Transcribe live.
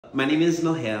My name is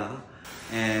Nohea,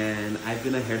 and I've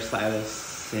been a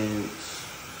hairstylist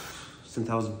since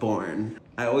I was born.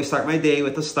 I always start my day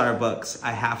with a Starbucks.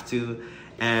 I have to.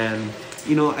 And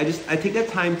you know, I take that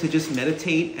time to just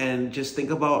meditate and just think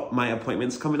about my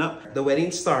appointments coming up. The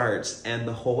wedding starts and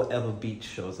the whole Eva Beach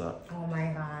shows up. Oh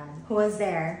my God. Who was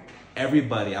there?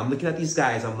 Everybody. I'm looking at these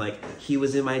guys. I'm like, he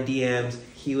was in my DMs.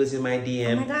 He was in my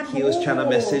DM. Oh my God, he was trying to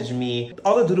message me.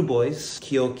 All the doodle boys.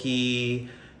 Kyoki,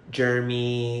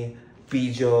 Jeremy,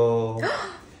 Bijo.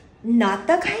 Not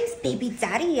the guy's baby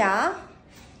daddy, yeah?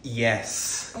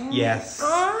 Yes. Oh yes.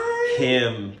 God.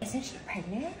 Him. Isn't she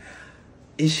pregnant?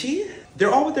 Is she? They're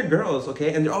all with their girls,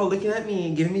 okay? And they're all looking at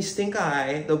me, giving me stink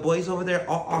eye. The boys over there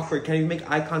all awkward, can't even make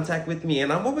eye contact with me.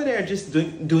 And I'm over there just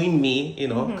doing me, you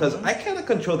know? Because I cannot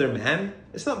control their man.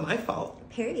 It's not my fault.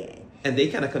 Period. And they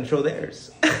cannot control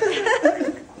theirs.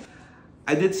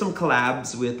 I did some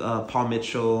collabs with Paul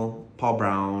Mitchell, Paul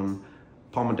Brown,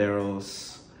 Paul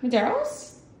Maderos.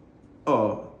 Maderos?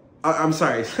 Oh, I'm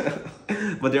sorry.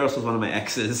 Maderos was one of my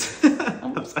exes.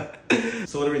 I'm sorry.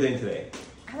 So what are we doing today?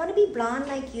 I want to be blonde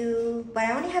like you, but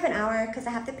I only have an hour because I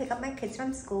have to pick up my kids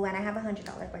from school and I have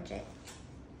 $100 budget.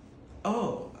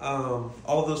 Oh,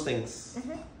 all those things.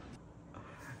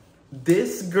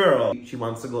 This girl, she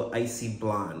wants to go icy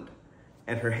blonde,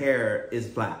 and her hair is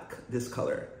black, this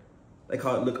color. Like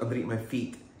how it look underneath my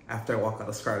feet after I walk out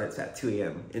of Scarlett's at 2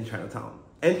 a.m. in Chinatown.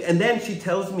 And then she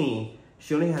tells me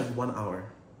she only has 1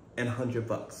 hour and $100.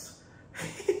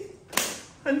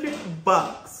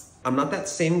 $100. I'm not that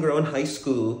same girl in high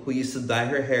school who used to dye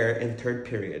her hair in 3rd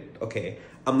period, okay?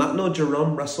 I'm not no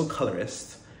Jerome Russell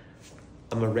colorist.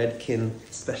 I'm a Redken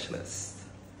specialist.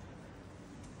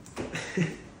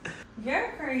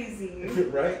 You're crazy.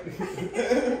 Right?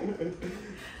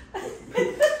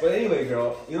 But anyway,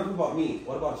 girl, enough about me.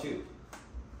 What about you?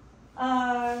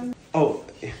 Oh.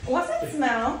 What's that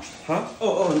smell? Huh?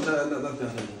 Oh,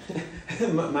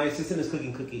 no. My assistant is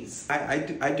cooking cookies.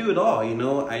 I do it all, you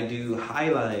know? I do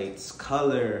highlights,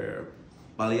 color,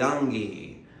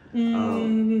 balayage.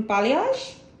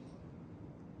 Balayage?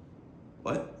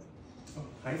 What? Oh,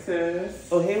 hi sis.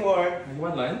 Oh, hey, War. You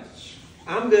want lunch?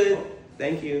 I'm good.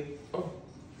 Thank you. Oh,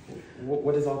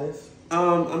 what is all this?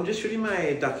 I'm just shooting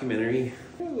my documentary.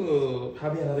 Ooh,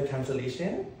 probably another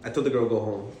cancellation? I told the girl go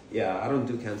home. Yeah, I don't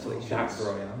do cancellations. That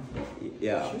girl, yeah.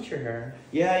 Yeah. Shoot your hair.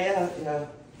 Yeah.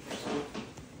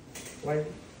 Like,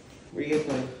 Where you guys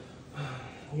going?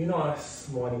 you know us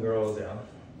morning girls, yeah.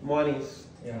 Mornings.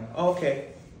 Yeah.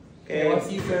 Okay. Okay, I'll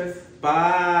see you sis.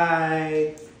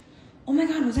 Bye. Oh my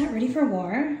God, was that ready for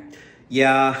war?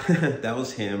 Yeah, that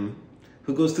was him.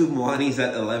 Who goes to Moani's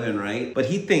at 11, right? But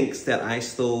he thinks that I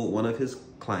stole one of his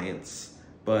clients.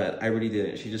 But I really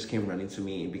didn't. She just came running to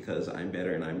me because I'm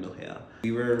better and I'm Nohea.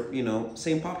 We were, you know,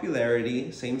 same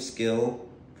popularity, same skill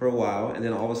for a while. And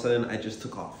then all of a sudden I just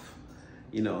took off,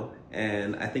 you know?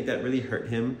 And I think that really hurt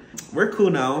him. We're cool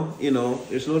now, you know,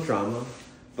 there's no drama.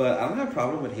 But I don't have a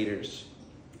problem with haters.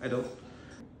 I don't.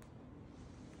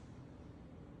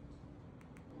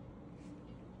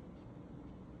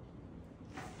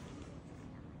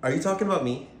 Are you talking about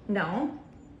me? No.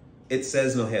 It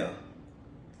says Nohea.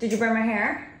 Did you burn my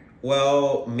hair?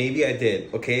 Well, maybe I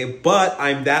did, okay? But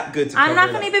I'm that good to I'm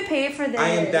not cover gonna it up. even pay for this. I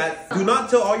am that. Do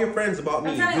not tell all your friends about me.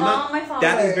 I'm telling Do not, all my followers.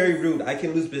 That is very rude. I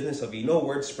can lose business of you. You know,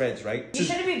 word spreads, right? You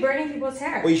shouldn't be burning people's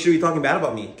hair. Well, you should be talking bad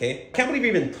about me, okay? Can't believe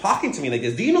you're even talking to me like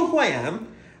this. Do you know who I am?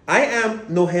 I am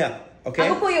Nohea, okay? I'm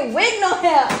gonna pull your wig,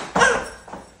 Nohea.